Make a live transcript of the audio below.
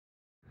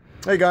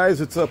Hey guys,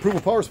 it's Approval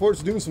Power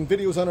Sports doing some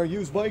videos on our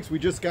used bikes. We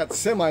just got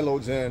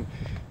semi-loads in.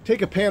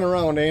 Take a pan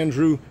around,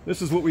 Andrew.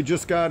 This is what we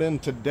just got in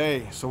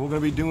today. So we're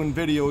going to be doing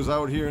videos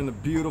out here in the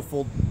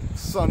beautiful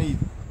sunny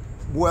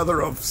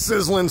weather of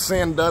sizzling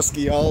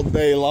Sandusky all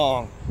day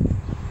long.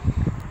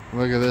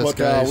 Look at this,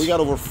 guys. We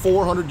got over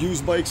 400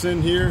 used bikes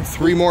in here.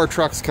 3 more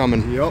trucks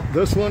coming. Yep,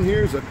 this one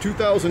here is a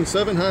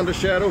 2007 Honda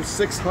Shadow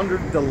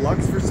 600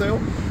 Deluxe for sale.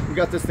 We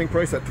got this thing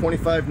priced at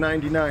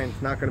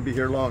 $25.99. Not going to be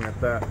here long at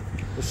that.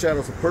 The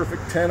Shadow's a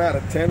perfect 10 out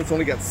of 10. It's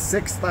only got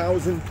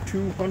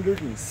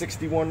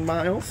 6,261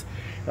 miles.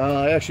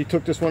 I actually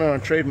took this one on a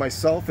trade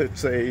myself.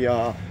 It's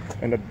an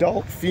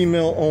adult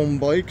female-owned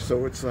bike,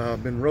 so it's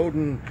been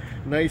roding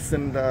nice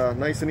and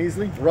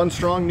easily. Runs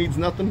strong, needs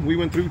nothing. We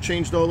went through,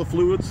 changed all the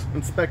fluids,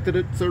 inspected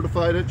it,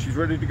 certified it. She's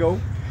ready to go.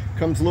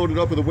 Comes loaded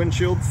up with a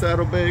windshield,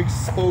 saddlebags,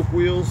 spoke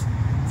wheels.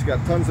 It's got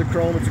tons of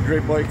chrome. It's a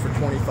great bike for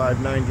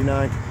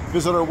 $25.99.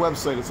 Visit our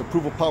website. It's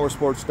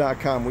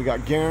approvalpowersports.com. We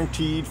got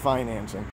guaranteed financing.